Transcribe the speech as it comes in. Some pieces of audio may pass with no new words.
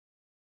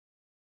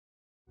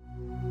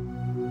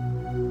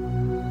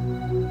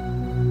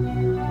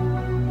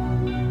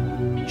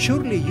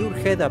Surely you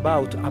heard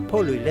about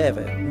Apollo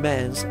 11,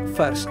 man's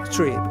first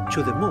trip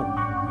to the moon.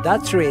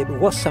 That trip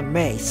was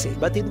amazing,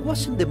 but it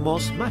wasn't the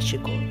most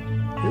magical.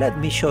 Let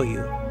me show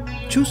you.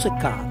 Choose a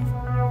card.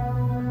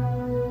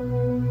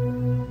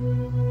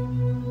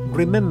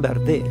 Remember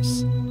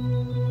this.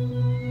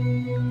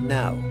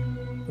 Now,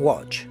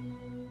 watch.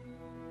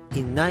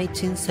 In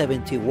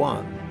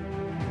 1971,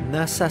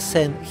 NASA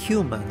sent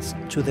humans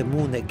to the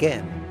moon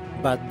again,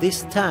 but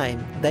this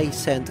time they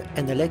sent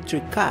an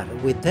electric car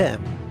with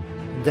them.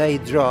 They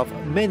drove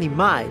many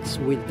miles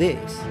with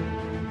this.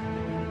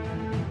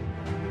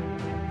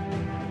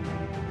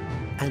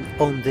 And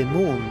on the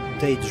moon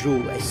they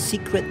drew a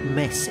secret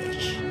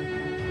message.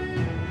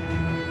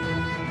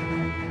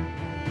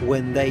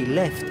 When they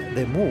left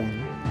the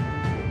moon,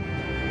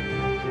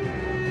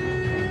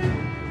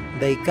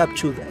 they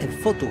captured a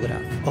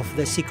photograph of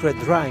the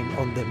secret rhyme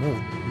on the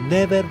moon,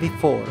 never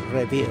before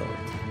revealed.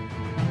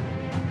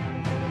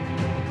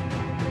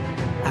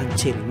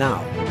 Until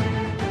now.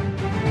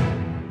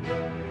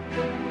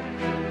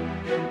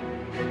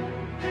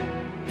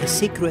 A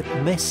secret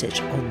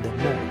message on the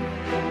moon.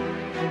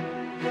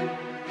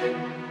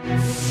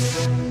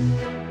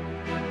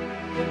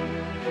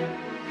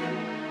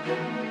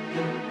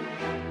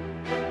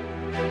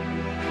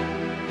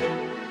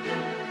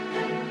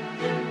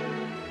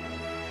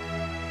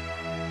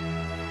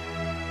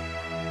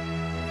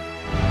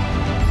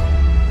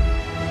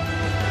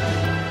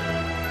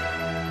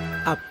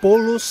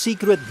 Apollo's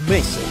secret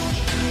message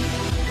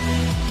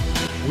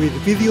with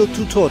video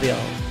tutorial.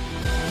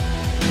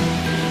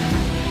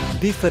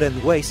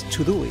 Different ways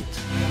to do it.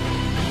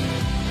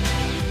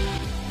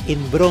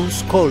 In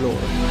bronze color.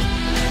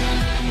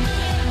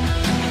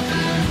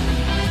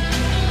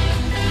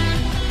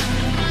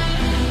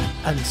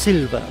 And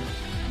silver.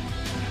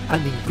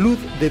 And include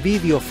the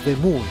video of the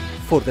moon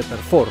for the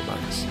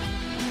performance.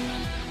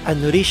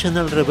 An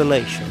original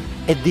revelation,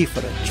 a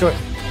different trick.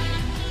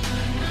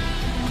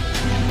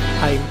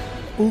 I'm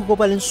Hugo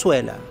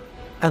Valenzuela,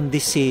 and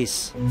this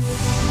is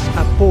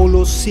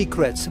Apollo's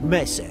Secrets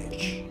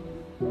Message.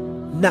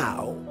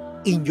 Now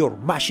in your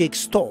magic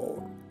store.